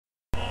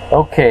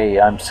Okay,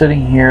 I'm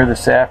sitting here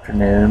this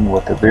afternoon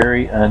with a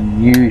very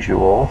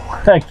unusual,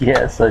 I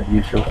guess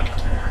unusual,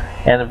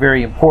 and a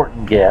very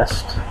important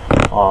guest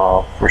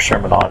for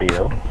Sermon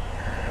Audio.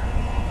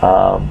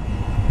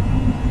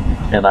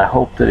 And I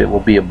hope that it will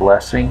be a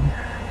blessing.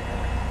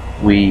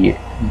 We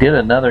did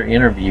another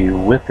interview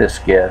with this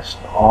guest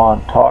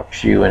on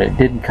TalkShoe and it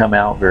didn't come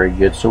out very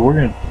good, so we're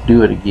going to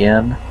do it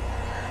again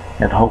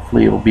and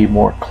hopefully it will be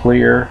more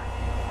clear.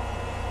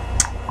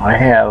 I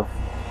have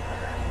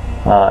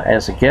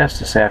as a guest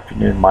this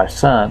afternoon my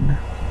son,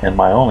 and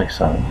my only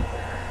son,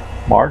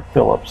 Mark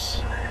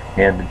Phillips,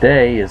 and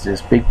today is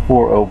his big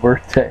 4-0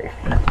 birthday.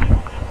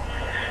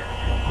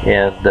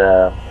 And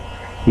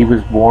he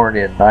was born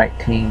in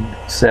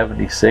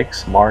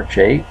 1976, March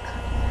 8th.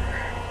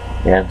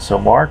 And so,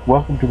 Mark,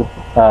 welcome to the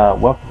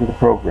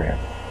program.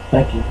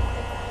 Thank you.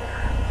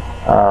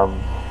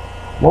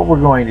 What we're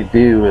going to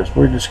do is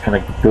we're just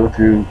going to go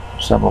through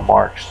some of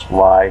Mark's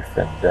life,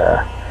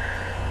 and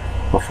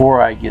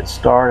before I get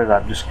started,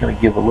 I'm just going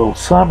to give a little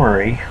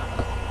summary.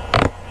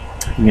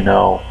 You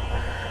know,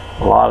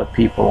 a lot of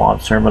people on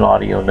Sermon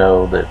Audio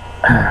know that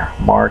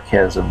Mark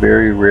has a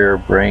very rare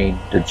brain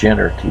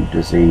degenerative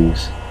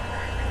disease,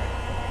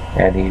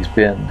 and he's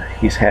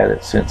had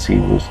it since he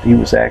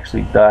was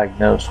actually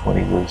diagnosed when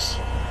he was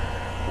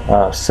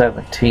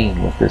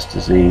 17 with this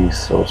disease.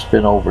 So it's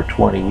been over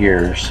 20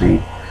 years.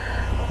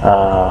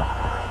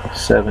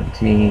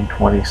 17,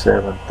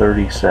 27,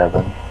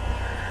 37.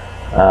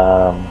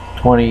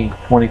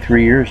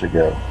 23 years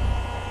ago.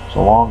 It's a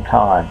long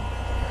time,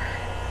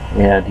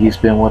 and he's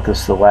been with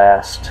us the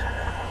last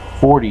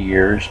 40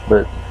 years,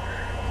 but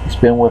he's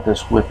been with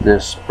us with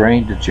this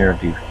brain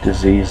degenerative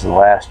disease the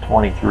last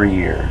 23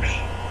 years,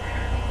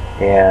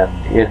 and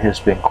it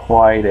has been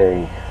quite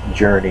a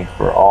journey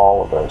for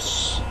all of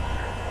us.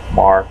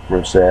 Mark,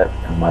 Rosette,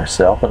 and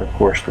myself, and of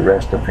course the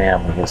rest of the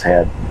family has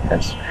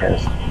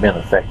been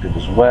affected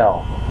as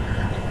well.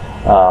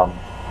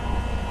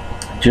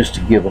 Just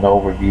to give an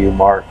overview,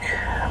 Mark,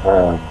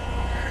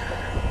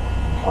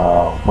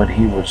 when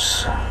he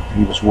was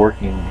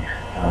working,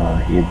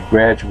 he had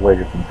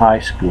graduated from high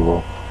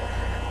school,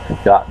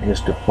 had gotten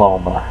his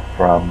diploma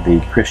from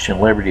the Christian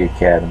Liberty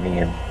Academy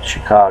in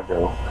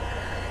Chicago,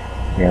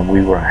 and we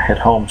had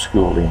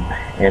homeschooled him,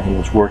 and he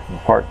was working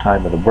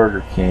part-time at a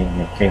Burger King,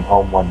 and came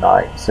home one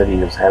night and said he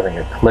was having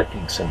a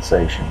clicking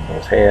sensation in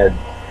his head,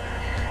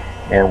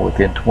 and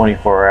within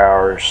 24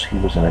 hours he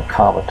was in a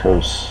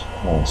comatose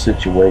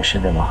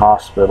situation in a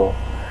hospital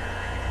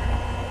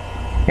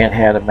and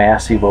had a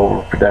massive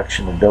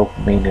overproduction of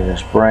dopamine in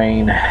his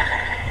brain,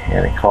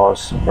 and it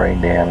caused some brain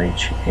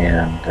damage,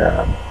 and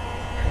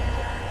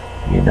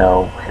you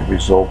know, it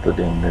resulted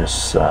in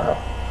this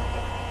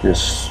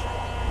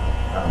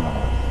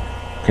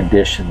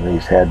condition that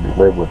he's had to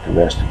live with the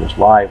rest of his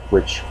life,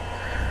 which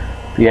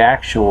the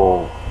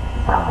actual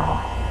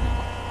how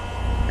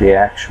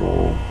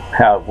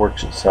it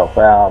works itself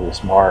out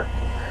is Mark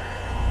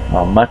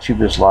much of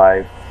his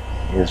life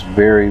is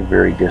very,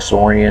 very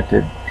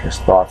disoriented. His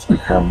thoughts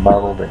become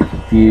muddled and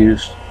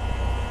confused,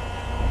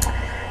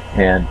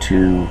 and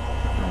to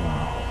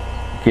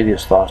get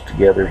his thoughts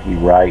together, he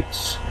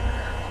writes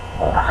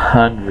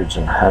hundreds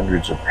and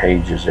hundreds of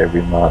pages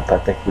every month. I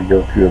think we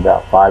go through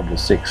about 5 to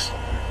 6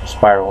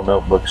 spiral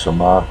notebooks a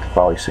month,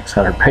 probably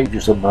 600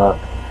 pages a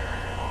month,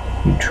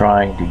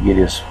 trying to get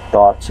his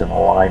thoughts in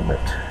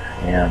alignment.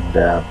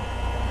 And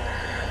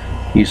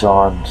he's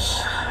on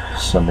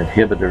some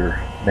inhibitor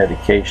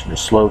medication to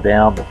slow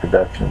down the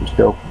production of his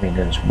dopamine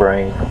in his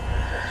brain,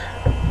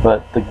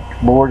 but the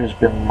Lord has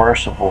been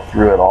merciful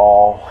through it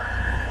all,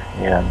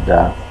 and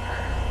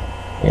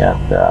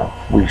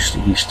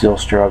he still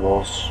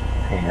struggles,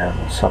 and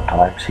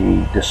sometimes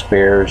he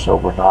despairs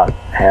over not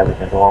having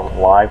a normal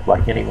life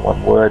like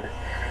anyone would,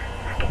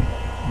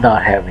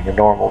 not having a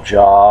normal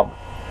job,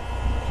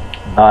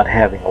 not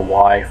having a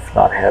wife,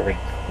 not having,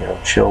 you know,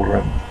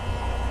 children,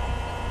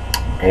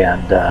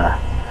 and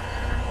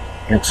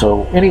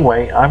so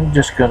anyway, I'm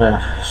just going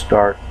to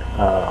start.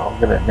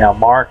 Now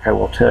Mark, I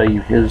will tell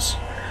you his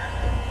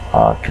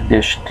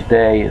condition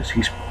today is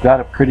he's got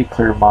a pretty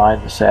clear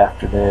mind this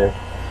afternoon,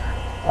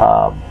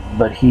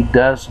 but he's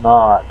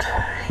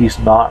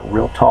not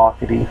real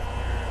talkative.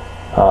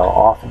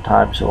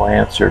 Oftentimes he'll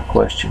answer a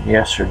question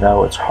yes or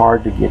no. It's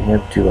hard to get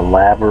him to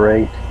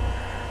elaborate,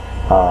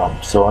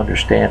 so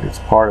understand it's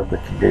part of the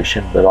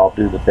condition, but I'll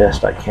do the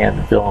best I can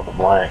to fill in the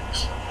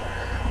blanks.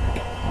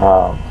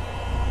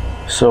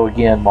 So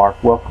again,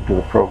 Mark, welcome to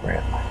the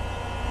program.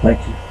 Thank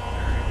you.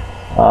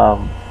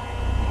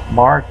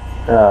 Mark,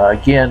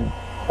 again,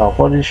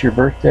 what is your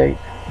birth date?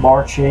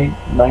 March 8,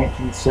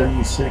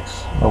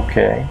 1976.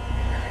 Okay.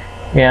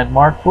 And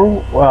Mark,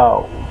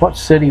 what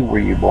city were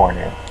you born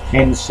in?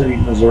 Kansas City,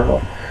 Missouri.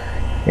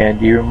 And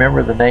do you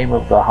remember the name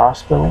of the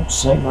hospital?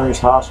 St. Mary's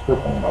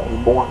Hospital. I was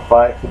born at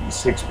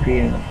 5:56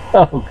 p.m.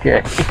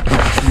 Okay.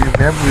 You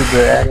remember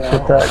the actual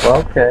time?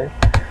 Okay.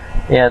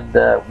 And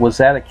was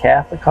that a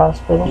Catholic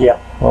hospital? Yeah.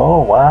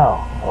 Oh,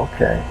 wow.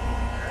 Okay.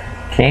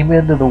 Came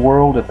into the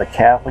world in the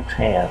Catholic's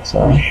hands,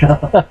 huh?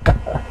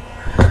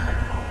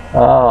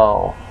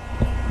 Oh,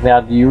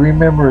 now do you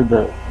remember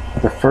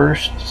the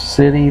first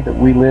city that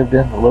we lived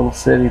in, the little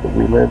city that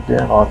we lived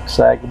in on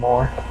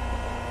Sagamore?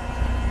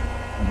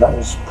 That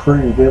was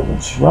Prairie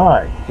Village.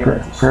 Right,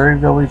 Kansas. Prairie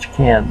Village,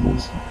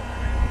 Kansas.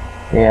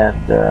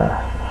 And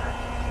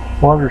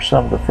what are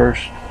some of the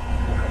first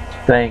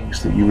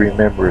things that you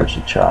remember as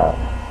a child?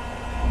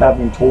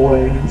 Having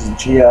toys and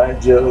G.I.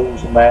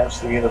 Joes and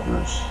Masters of the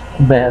Universe.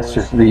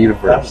 Masters of the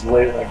Universe. That was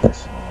later, I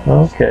guess.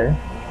 Okay.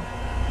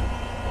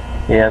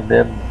 And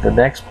then the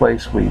next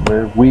place we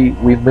moved,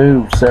 we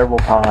moved several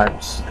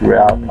times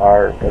throughout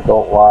our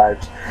adult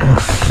lives.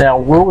 Now,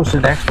 where was the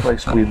next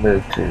place we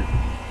moved to?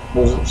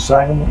 Was it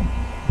Sagamore?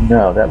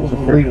 No, that was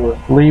Leewood.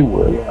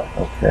 Leewood. Yeah.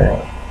 Okay.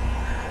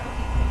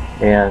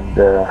 And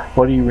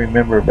what do you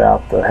remember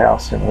about the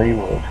house in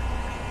Leewood?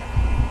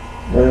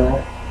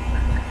 Well,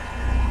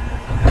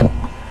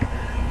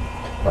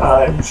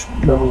 I just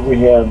remember we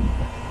had a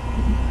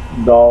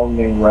dog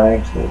named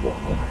Rags.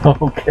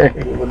 Okay.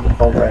 It wouldn't be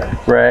called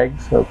Rags.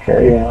 Rags,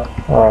 okay. Yeah.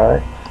 All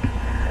right.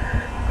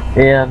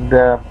 And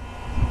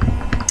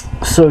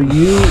so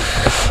you,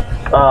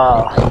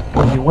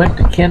 when you went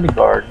to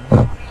kindergarten,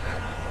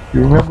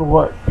 you remember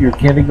what your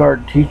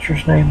kindergarten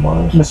teacher's name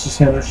was? Mrs.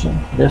 Henderson.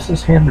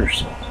 Mrs.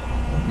 Henderson.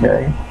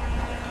 Okay.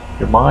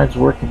 Your mind's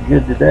working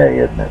good today,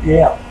 isn't it?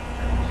 Yeah.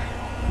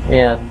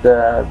 And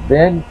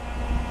then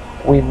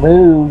we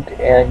moved,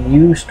 and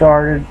you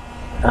started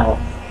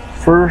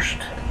first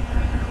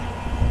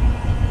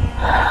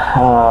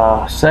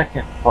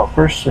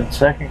and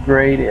second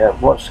grade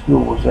at what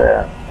school was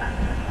that?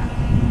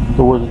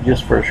 Or was it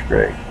just first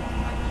grade?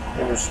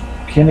 It was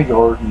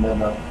kindergarten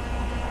and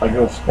I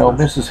guess. No,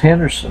 Mrs.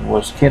 Henderson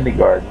was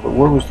kindergarten, but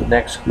where was the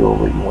next school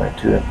that you went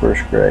to in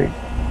first grade?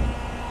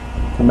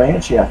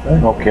 Comanche, I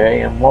think.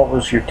 Okay, and what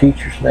was your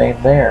teacher's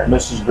name there?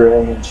 Mrs.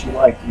 Gray, and she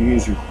liked to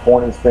use her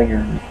pointed finger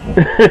and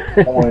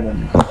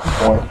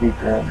point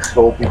people and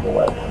scold people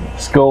that way.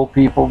 Scold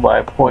people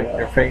by pointing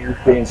their finger?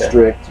 Being Okay.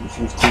 strict,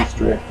 she was too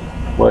strict.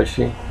 Was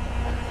she?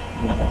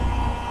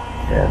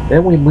 Yeah. And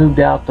then we moved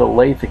out to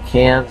Olathe,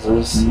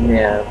 Kansas,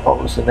 and what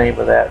was the name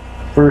of that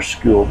first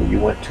school that you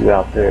went to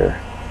out there?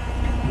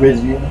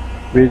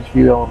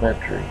 Ridgeview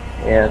Elementary.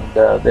 And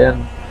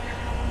then,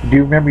 do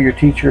you remember your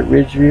teacher at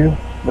Ridgeview?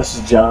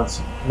 Mrs.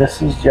 Johnson.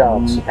 Mrs.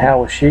 Johnson.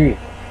 How was she?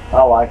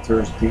 I liked her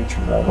as a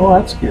teacher. Oh,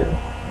 that's good.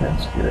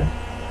 That's good.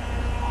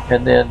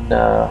 And then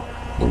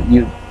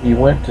you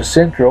went to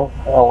Central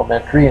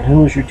Elementary, and who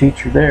was your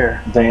teacher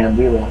there? Dan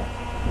Doolittle.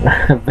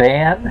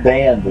 Van?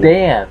 Dan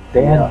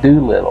Dan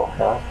Doolittle,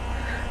 huh?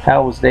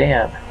 How was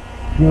Dan?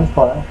 He was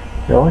fine.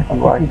 Really? I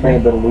think he may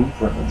have been a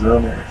Lutheran or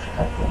German or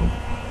something.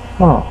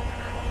 Huh.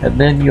 And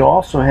then you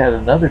also had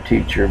another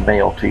teacher,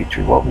 male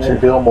teacher. What was his?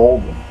 Bill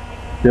Molden.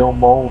 Bill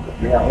Molden.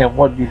 Yeah. And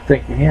what did you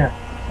think of him?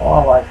 Oh,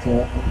 I liked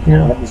him.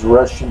 Yeah. That was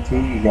Russian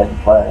tea he had in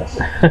class.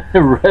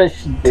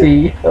 Russian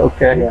tea.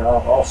 Okay. Yeah.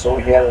 Also,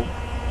 he had a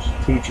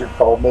teacher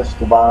called Miss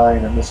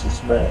Devine and Mrs.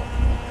 Smith.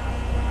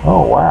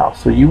 Oh wow!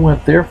 So you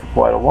went there for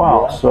quite a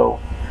while. Yeah. So,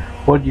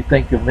 what did you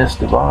think of Miss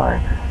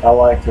Devine? I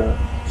liked her.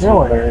 She Really?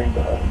 was married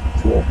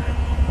to a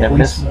And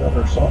policeman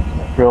or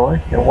something. Really?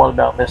 And what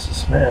about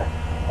Mrs. Smith?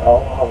 Oh,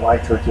 I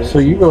liked her too. So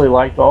you really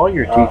liked all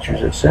your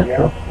teachers at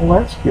Central. Yeah. Well,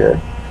 that's good.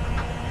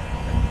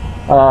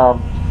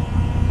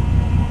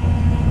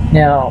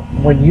 Now,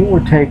 when you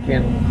were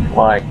taking,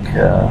 like,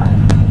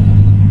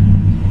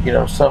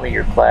 some of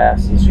your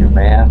classes, your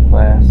math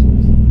classes,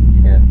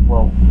 and,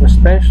 well,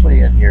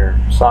 especially in your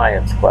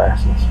science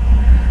classes,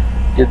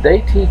 did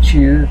they teach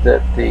you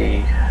that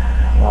the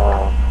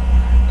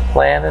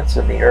planets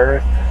and the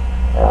Earth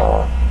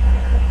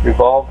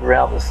revolved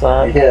around the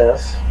sun?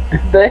 Yes.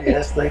 Did they?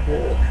 Yes, they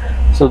did.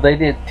 So they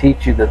didn't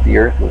teach you that the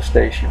Earth was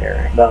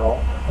stationary? No.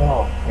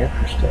 Oh,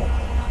 interesting.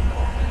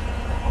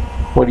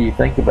 What do you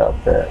think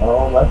about that?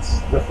 Oh,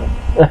 that's different.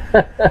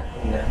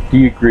 Yeah. Do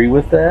you agree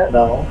with that?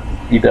 No.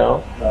 You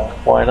don't? No.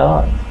 Why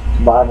not?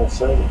 The Bible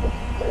said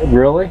it.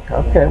 Really?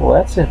 Okay, well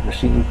that's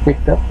interesting. You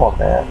picked up on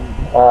that.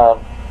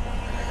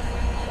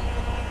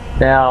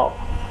 Now,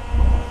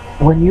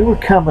 when you were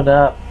coming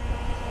up,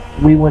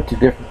 we went to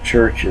different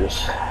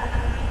churches.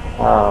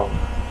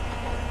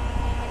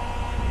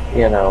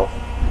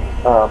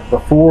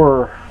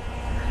 Before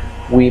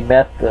we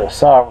met the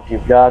Sovereignty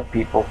of God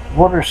people,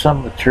 what are some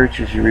of the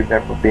churches you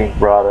remember being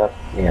brought up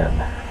in?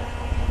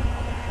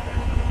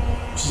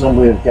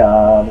 Assembly of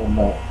God and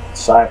the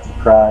Disciples of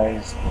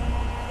Christ.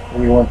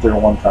 We went there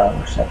one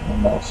time or something,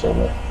 and also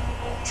the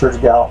Church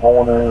of God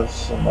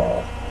Holiness, and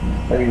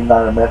maybe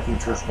United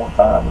Methodist Church one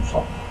time or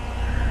something.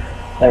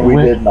 And we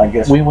didn't, I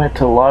guess. We went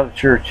to a lot of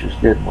churches,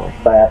 didn't we?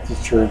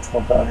 Baptist Church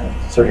one time,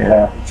 certain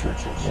Baptist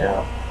churches.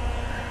 Yeah.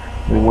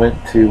 We went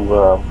to,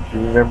 do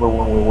you remember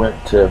when we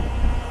went to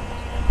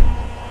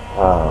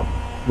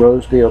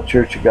Rosedale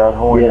Church of God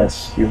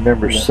Holiness? Yes. You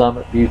remember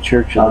Summit View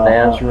Church of the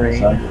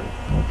Nazarene? Yes, I do.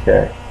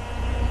 Okay.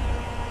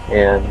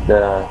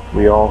 And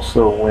we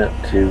also went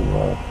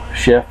to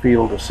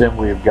Sheffield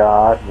Assembly of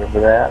God. Remember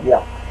that?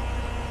 Yeah.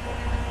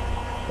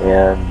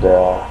 And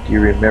do you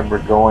remember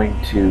going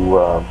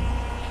to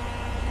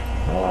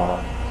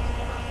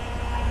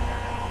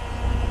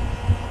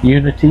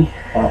Unity?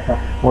 Uh-huh.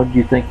 What did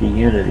you think of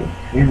Unity?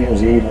 Unity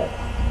was evil.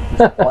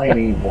 Just plain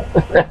evil.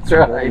 That's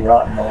Very right.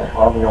 rotten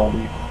on the old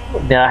evil.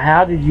 Now,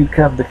 how did you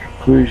come to the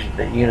conclusion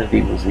that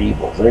Unity was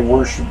evil? They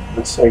worship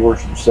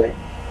Satan.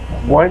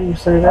 Why do you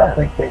say I that?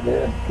 think they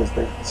did because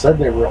they said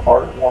they were a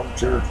heart-warming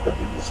church, but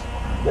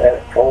they had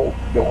a cold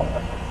going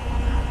on.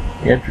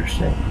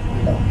 Interesting.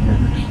 You know.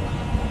 Interesting.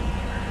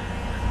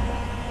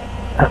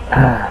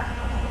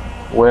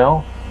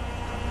 Well,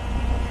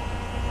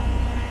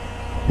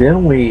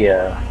 then we,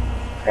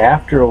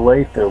 after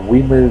Olathe,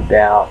 we moved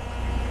out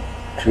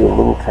to a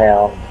little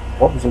town.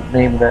 What was the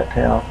name of that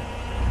town?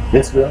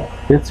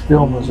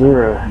 Pittsville,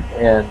 Missouri.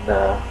 And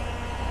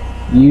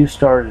you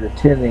started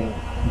attending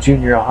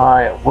junior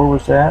high. Where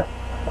was that?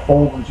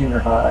 Holden Junior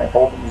High,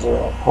 Holden,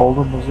 Missouri.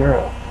 Holden,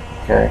 Missouri.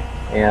 Okay.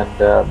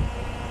 And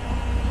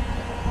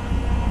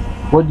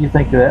what do you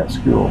think of that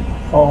school?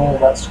 Oh,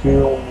 that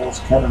school was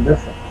kind of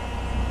different.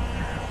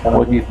 Kind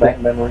What of do you back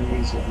think?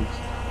 memories.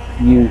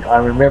 I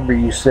remember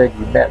you said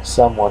you met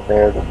someone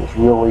there that was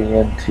really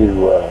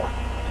into.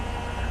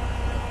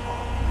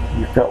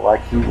 You felt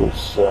like he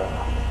was.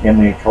 In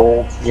the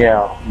cold.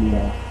 Yeah.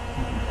 Yeah.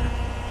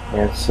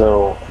 And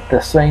so at the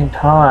same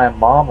time,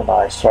 Mom and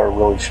I started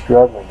really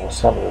struggling with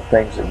some of the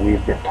things that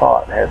we've been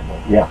taught, hadn't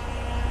we? Yeah.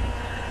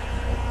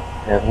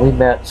 And we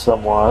met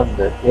someone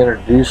that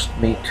introduced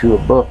me to a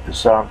book, The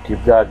Sovereignty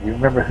of God. Do you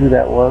remember who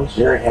that was?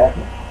 Very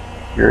happy.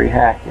 Gary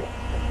Hackett.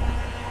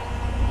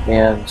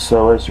 And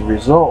so as a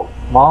result,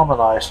 Mom and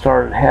I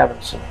started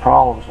having some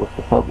problems with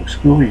the public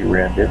school you were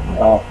in, didn't we?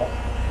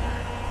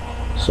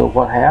 So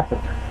what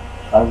happened?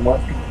 I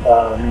went,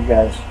 you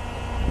guys,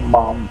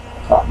 Mom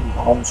taught me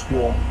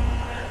homeschool.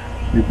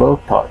 We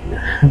both taught you.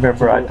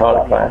 Remember, I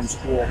taught a class.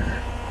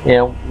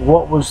 And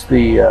what was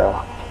the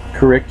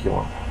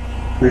curriculum?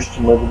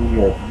 Christian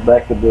Liberty,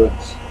 Becca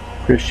books.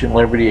 Christian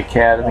Liberty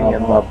Academy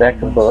and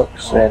Becca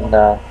books. And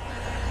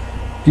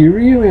do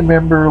you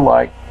remember,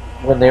 like,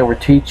 when they were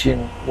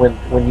teaching, when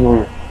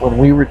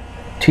we were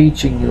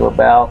teaching you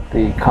about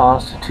the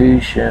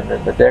Constitution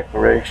and the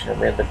Declaration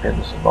of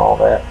Independence and all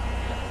that?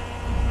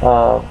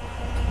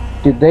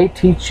 Did they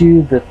teach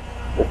you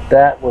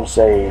that was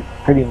a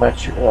pretty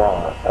much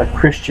a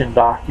Christian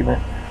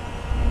document?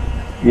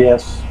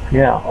 Yes.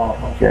 Yeah.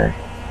 Okay.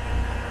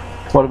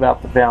 What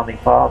about the Founding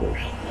Fathers?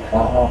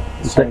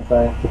 Same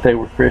thing. That they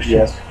were Christians?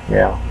 Yes.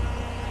 Yeah.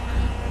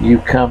 You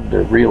come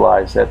to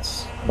realize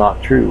that's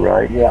not true,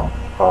 right? Yeah.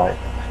 Right.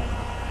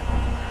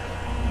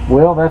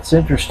 Well, that's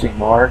interesting,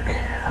 Mark.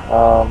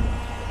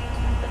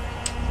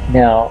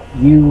 Now,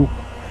 you,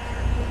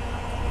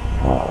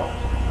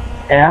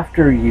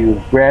 after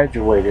you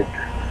graduated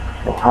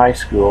from high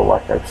school,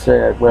 like I've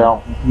said,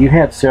 well, you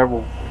had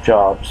several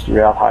jobs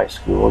throughout high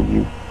school.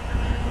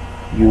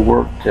 You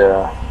worked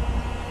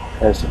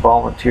as a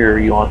volunteer.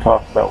 You want to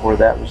talk about where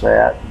that was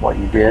at and what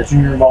you did?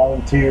 Junior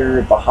volunteer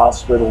at the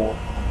hospital,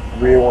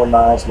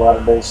 Reorganized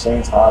Latter-day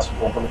Saints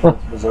Hospital in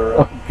Missouri.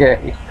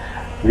 Okay.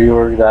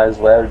 Reorganized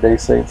Latter-day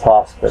Saints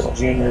Hospital.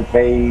 Junior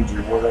page,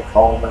 or what they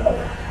call them.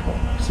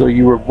 So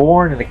you were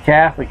born in a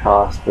Catholic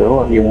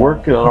hospital, and you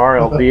worked in an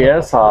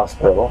RLDS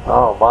hospital.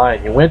 Oh my!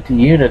 And you went to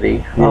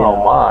Unity. Yeah. Oh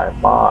my!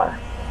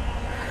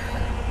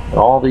 And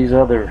all these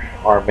other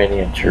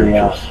Armenian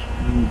churches.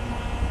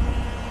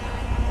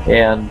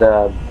 Yeah. And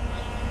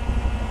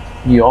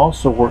you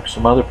also worked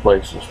some other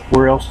places.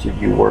 Where else did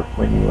you work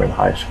when you were in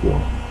high school?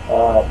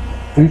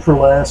 Food for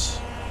Less.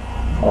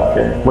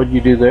 Okay. What did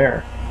you do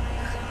there?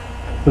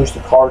 Push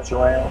the carts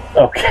around.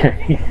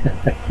 Okay.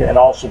 And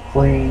also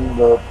clean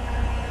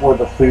where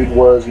the food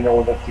was,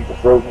 where they keep the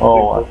frozen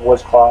food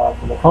was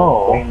clogged. And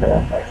clean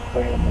them, actually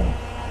clean them,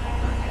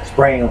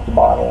 spraying up the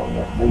bottle.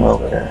 And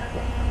okay.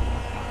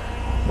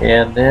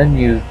 And then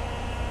you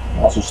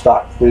also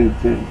stock food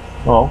too.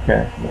 Oh,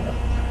 okay. Yeah.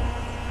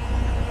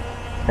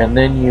 And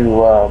then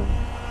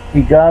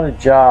you got a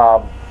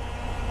job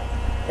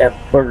at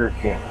Burger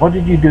King. What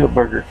did you do at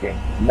Burger King?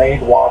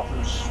 Made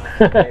Whoppers.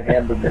 Made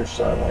hamburgers.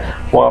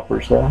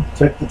 Whoppers, huh?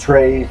 Took the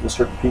trays to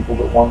certain people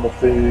that wanted the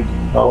food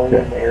and cleaned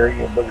in the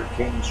area of Burger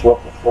King,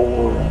 swept the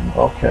floor, and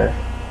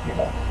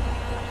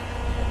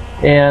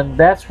And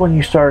that's when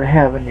you started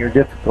having your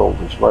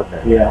difficulties, wasn't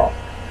it? Yeah.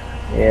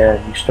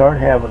 And you started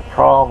having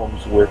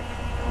problems with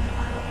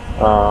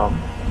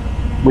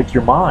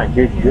your mind,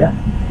 didn't you?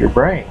 Yeah. Your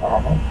brain.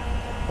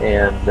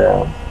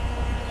 And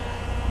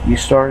you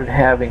started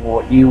having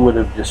what you would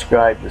have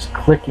described as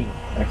clicking.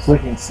 A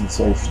clicking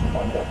sensation in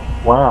my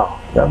head. Wow,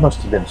 that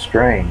must have been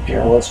strange.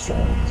 It was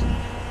strange.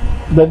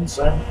 It doesn't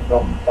sound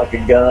like a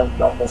gun.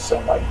 It almost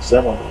sound like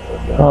similar to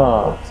a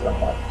gun.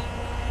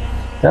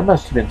 That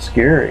must have been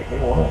scary.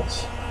 It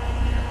was.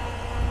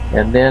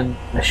 And then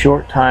a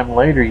short time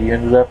later, you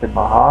ended up in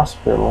the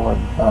hospital.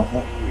 And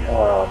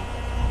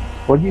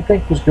what do you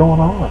think was going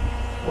on?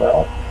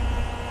 Well,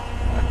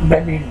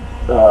 maybe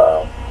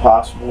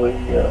possibly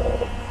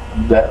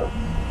that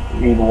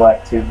evil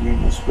activity,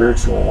 the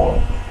spiritual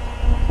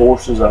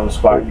forces I was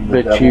fighting.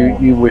 But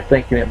you were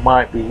thinking it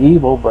might be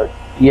evil, but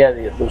yet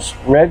it was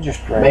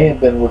registering. May have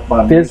been with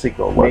my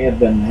physical. May have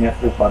been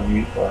with my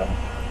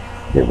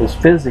It was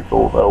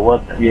physical though,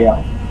 wasn't it?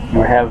 Yeah. You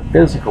were having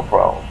physical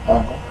problems.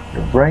 Uh-huh.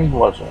 Your brain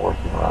wasn't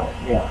working right.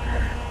 Yeah.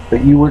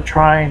 But you were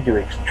trying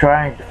to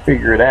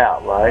figure it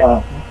out, right?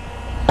 Uh-huh.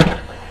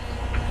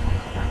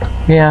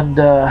 And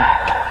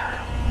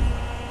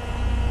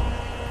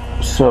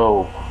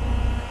so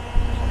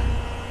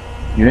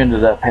you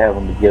ended up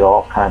having to get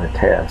all kind of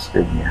tests,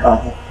 didn't you?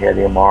 Uh-huh. You had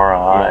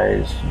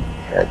MRIs, you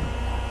had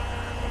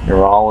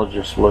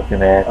neurologists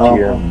looking at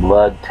you, and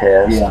blood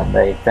tests, and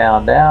they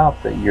found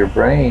out that your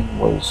brain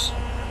was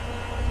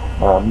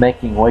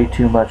making way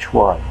too much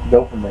what?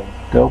 Dopamine.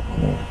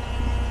 Dopamine.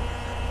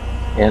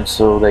 And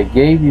so they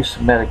gave you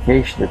some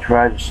medication to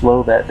try to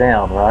slow that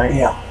down, right?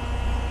 Yeah.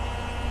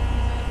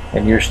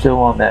 And you're still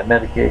on that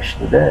medication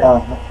today.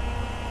 Uh-huh.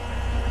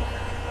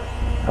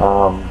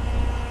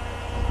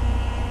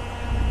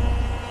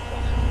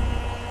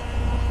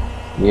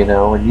 You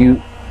know, and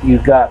you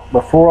got,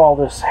 before all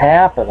this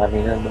happened, I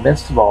mean, in the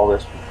midst of all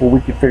this, before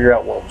we could figure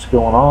out what was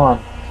going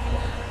on,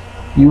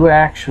 you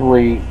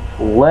actually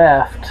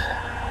left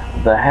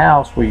the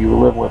house where you were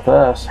living with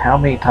us how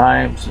many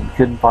times and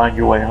couldn't find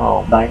your way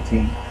home?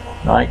 19.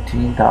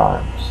 19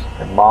 times.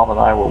 And Mom and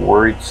I were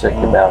worried sick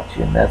about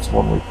you, and that's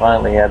when we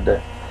finally had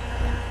to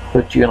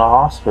put you in a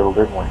hospital,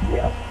 didn't we?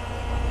 Yeah.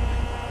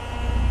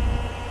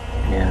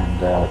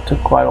 And it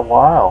took quite a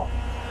while.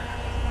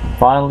 And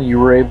finally you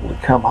were able to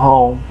come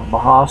home from the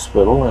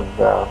hospital, and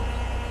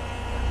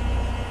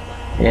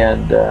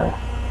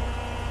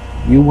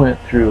you went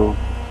through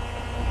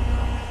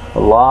a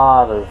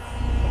lot of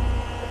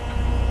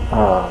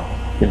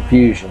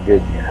confusion,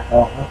 didn't you?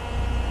 Uh-huh.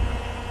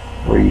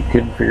 Where you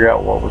couldn't figure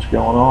out what was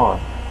going on,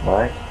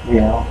 right?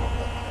 Yeah.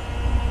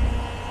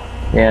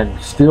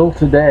 And still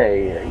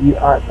today,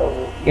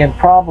 and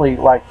probably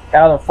like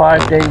out of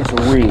 5 days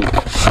a week,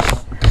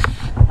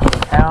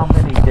 how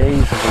many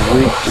days of the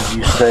week would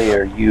you say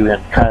are you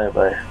in kind of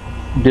a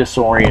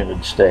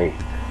disoriented state?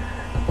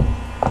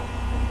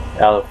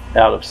 Out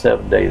of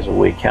 7 days a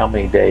week, how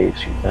many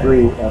days you think?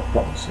 3, I've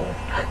got to say.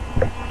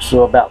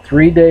 So about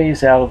 3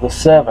 days out of the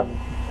 7,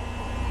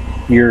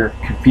 you're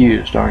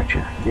confused, aren't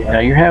you? Yeah. Now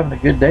you're having a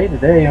good day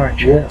today,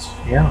 aren't you? Yes.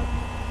 Yeah.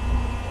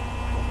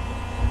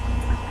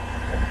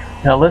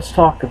 Now let's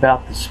talk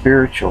about the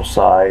spiritual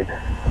side.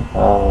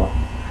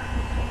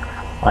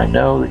 I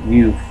know that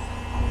you've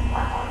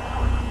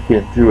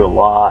been through a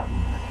lot,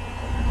 and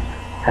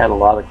had a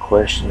lot of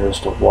questions as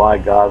to why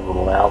God would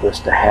allow this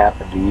to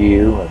happen to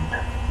you, and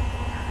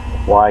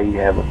why you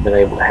haven't been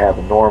able to have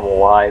a normal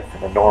life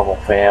and a normal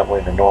family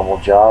and a normal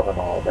job and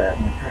all that.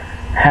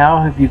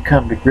 How have you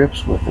come to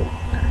grips with it?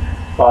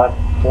 5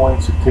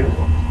 points of 2.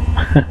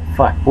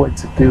 5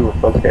 points of 2,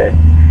 okay.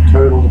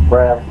 Total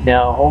depravity.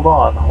 Now hold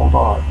on,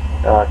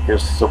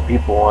 because so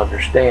people will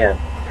understand.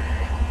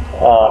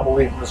 I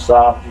believe in the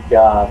sovereignty of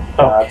God.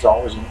 God's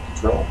always in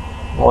control.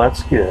 Well,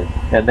 that's good,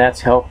 and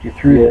that's helped you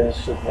through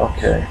Yes, this.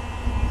 Okay.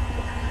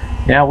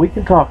 Now we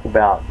can talk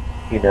about,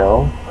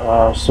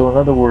 so in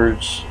other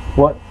words,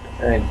 what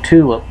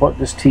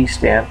does T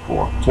stand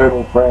for?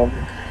 Total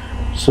depravity.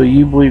 So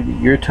you believe that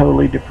you're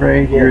totally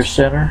depraved? Yes. You're a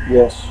sinner?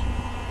 Yes.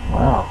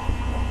 Wow.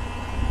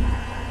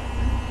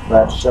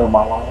 That's shown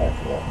my life.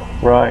 Yeah.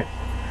 Right.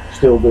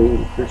 Still do,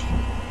 as a Christian.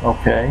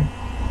 Okay.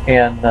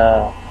 And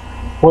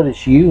what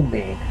does you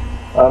mean?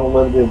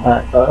 Unlimited,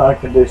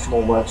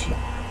 unconditional election.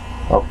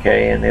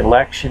 Okay, and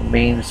election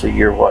means that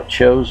you're what,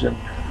 chosen?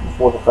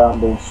 Before the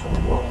foundation of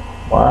the world.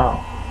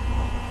 Wow.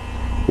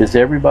 Is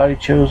everybody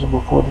chosen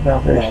before the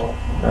foundation?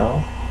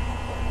 No.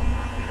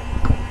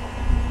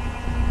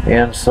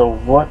 And so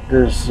what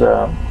does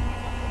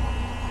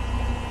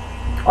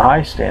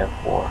I stand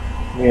for?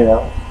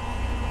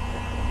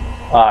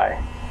 I.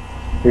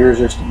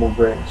 Irresistible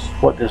grace.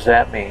 What does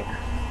that mean?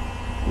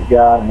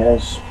 God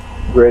has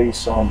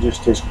grace on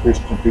just his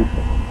Christian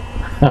people.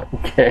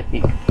 Okay.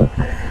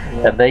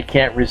 And they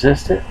can't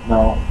resist it?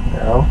 No.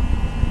 No.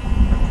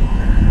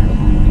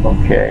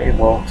 Okay,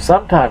 well,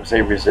 sometimes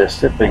they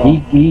resist it, but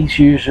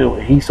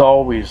he's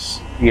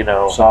always,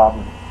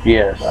 Sovereign.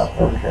 Yes.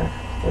 Okay.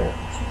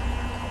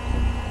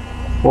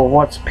 Well,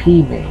 what's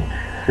P mean?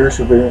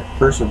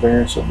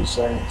 Perseverance of the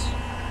saints.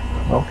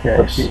 Okay.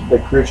 The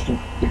Christian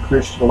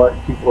elect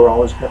people are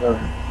always going to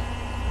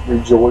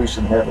rejoice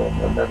in heaven.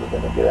 They're never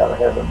going to get out of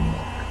heaven.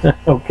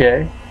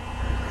 Okay.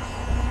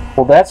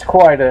 Well, that's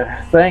quite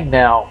a thing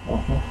now.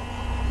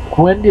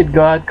 When did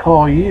God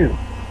call you?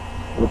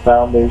 The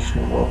foundation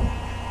of the world.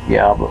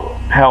 Yeah, but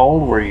how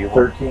old were you?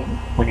 13.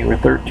 When you were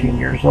 13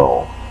 years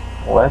old.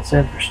 Well, that's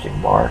interesting,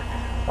 Mark.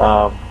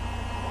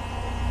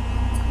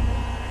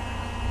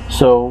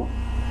 So,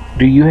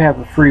 do you have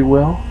a free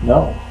will?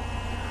 No.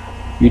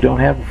 You don't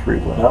have a free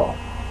will? No.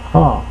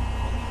 Huh.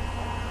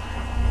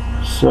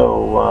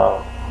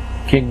 So,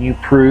 can you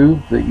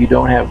prove that you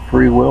don't have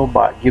free will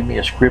by, give me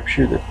a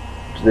scripture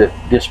that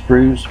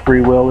disproves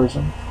free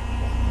willism?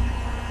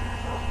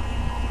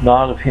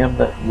 Not of him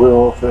that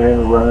will for him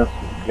to runneth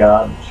with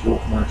God and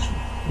showeth mercy.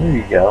 There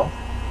you go.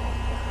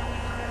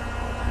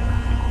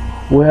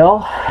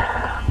 Well,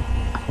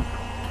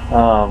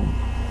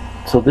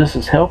 so this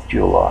has helped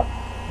you a lot.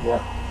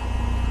 Yeah.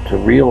 to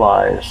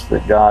realize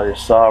that God is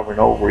sovereign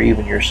over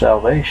even your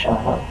salvation.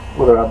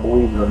 Whether I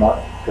believe it or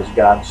not, because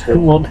God said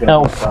Well,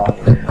 now,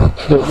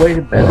 but wait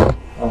a minute.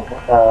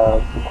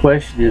 The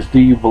question is, do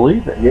you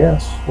believe it?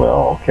 Yes.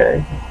 Well,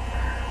 okay.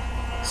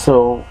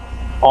 So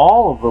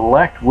all of the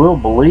elect will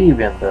believe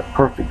in the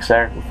perfect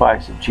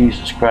sacrifice of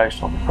Jesus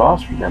Christ on the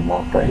cross for them,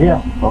 won't they?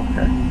 Yeah.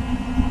 Okay.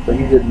 But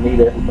he didn't need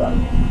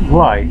everybody.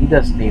 Right. He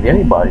doesn't need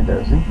anybody,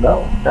 does he?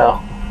 No.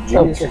 No.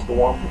 Jesus is the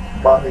one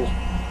with bodies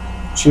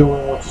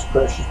chilling with his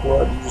precious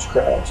blood, Jesus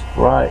Christ.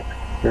 Right.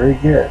 Very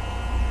good.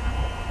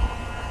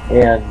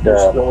 And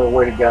that's the only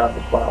way to God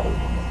the Father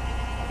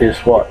is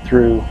what?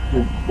 Through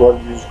the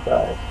blood of Jesus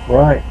Christ.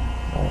 Right.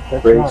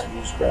 That's Praise right.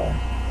 Jesus Christ.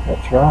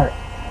 That's right.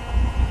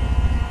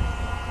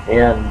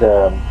 And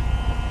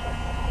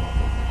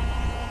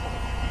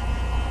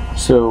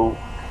so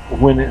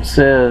when it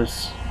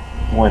says,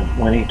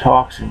 when he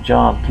talks in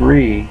John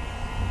 3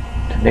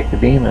 to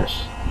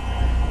Nicodemus,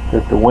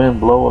 that the wind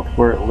bloweth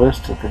where it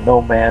listeth, and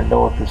no man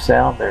knoweth the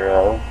sound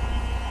thereof,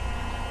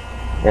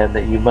 and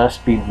that you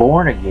must be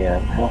born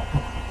again.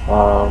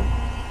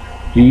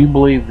 Do you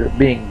believe that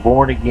being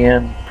born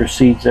again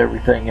precedes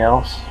everything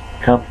else,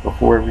 comes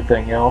before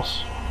everything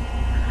else?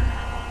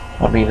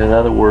 I mean, in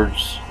other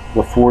words,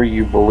 before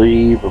you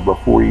believe or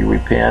before you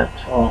repent?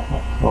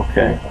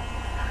 Okay.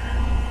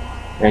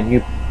 And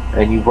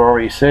you've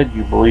already said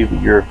you believe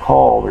that you're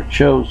called or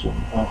chosen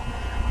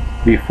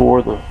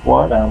before the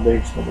what?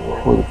 Foundation of the world.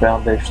 Before the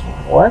foundation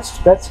of the world.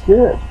 Well, that's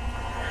good.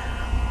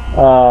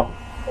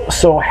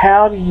 So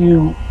how do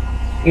you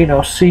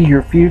see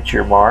your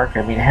future, Mark?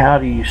 I mean, how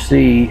do you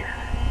see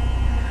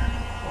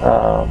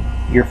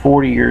you're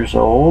 40 years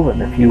old,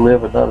 and if you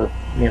live another,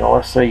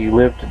 let's say you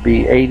live to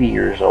be 80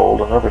 years old,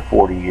 another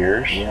 40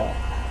 years. Yeah.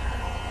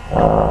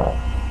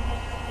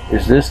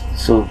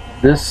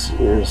 This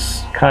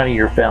is kind of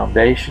your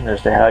foundation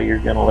as to how you're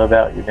going to live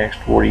out your next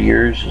 40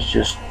 years, is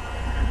just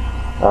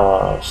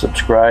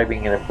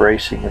subscribing and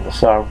embracing in the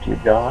sovereignty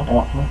of God?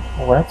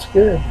 Well, that's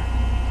good.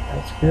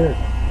 That's good.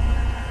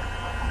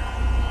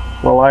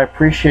 Well, I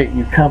appreciate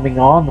you coming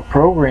on the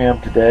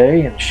program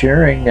today and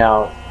sharing.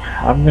 Now,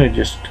 I'm going to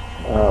just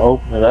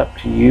open it up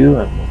to you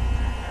and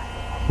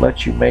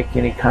let you make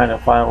any kind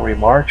of final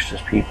remarks to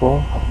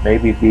people,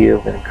 maybe be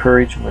of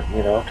encouragement,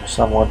 to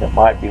someone that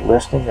might be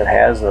listening that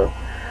has a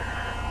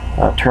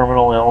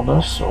terminal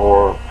illness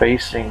or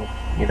facing,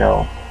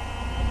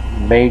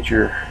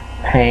 major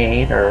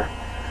pain or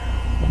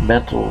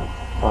mental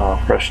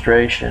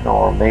frustration,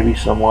 or maybe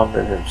someone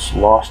that has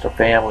lost a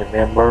family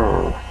member,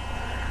 or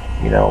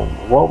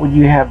what would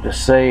you have to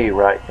say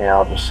right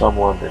now to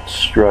someone that's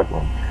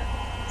struggling?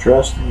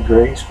 Trust and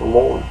grace for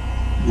Lord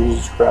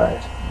Jesus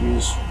Christ.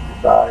 Jesus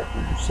died for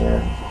your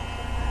sins.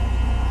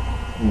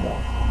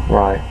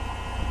 Right.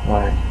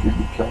 Right. If you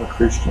become a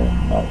Christian,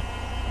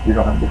 you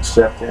don't have to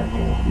accept him.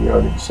 He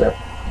already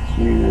accepted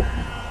you.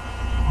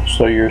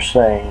 So you're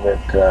saying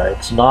that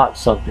it's not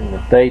something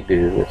that they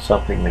do, it's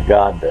something that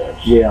God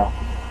does. Yeah.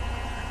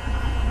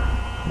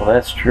 Well,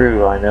 that's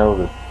true. I know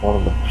that one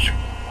of the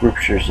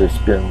scriptures that's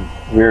been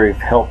very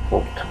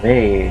helpful to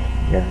me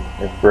in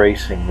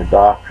embracing the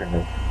doctrine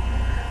of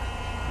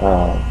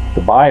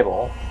the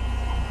Bible,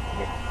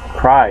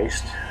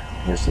 Christ,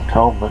 his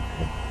atonement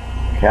in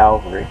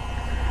Calvary,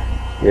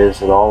 is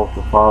that all of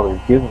the Father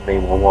has given me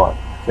will what?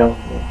 Come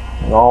to me.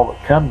 And all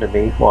that come to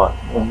me, what?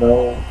 Will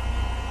no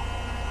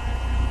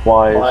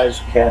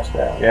wise cast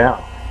out. Yeah.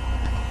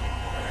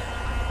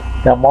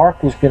 Now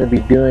Mark is going to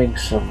be doing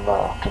some,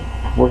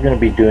 we're going to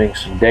be doing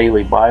some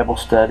daily Bible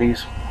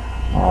studies.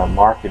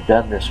 Mark had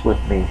done this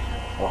with me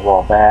a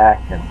while back,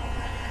 and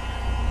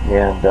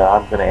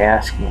I'm going to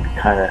ask him to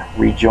kind of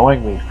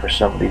rejoin me for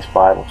some of these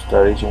Bible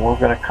studies, and we're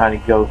going to kind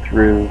of go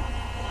through,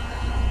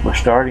 we're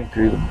starting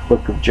through the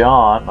book of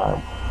John.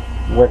 I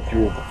went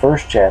through the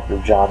first chapter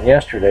of John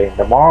yesterday, and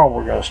tomorrow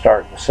we're going to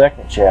start in the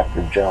second chapter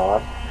of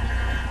John,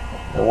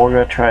 and we're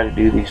going to try to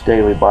do these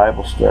daily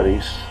Bible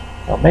studies.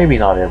 Maybe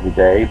not every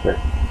day, but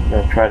we're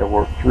going to try to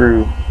work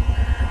through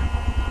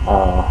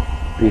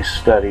these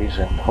studies,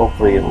 and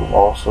hopefully it will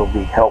also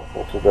be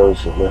helpful to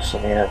those that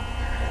listen in.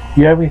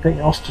 Do you have anything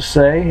else to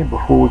say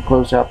before we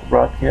close out the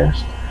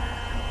broadcast?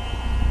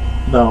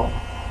 No.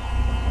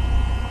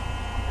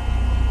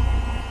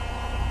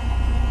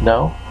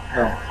 No?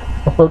 No.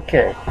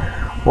 Okay.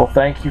 Well,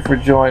 thank you for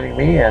joining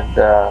me, and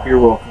You're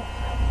welcome.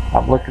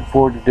 I'm looking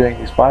forward to doing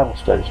these Bible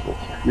studies with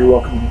you. You're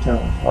welcome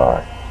anytime. All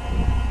right.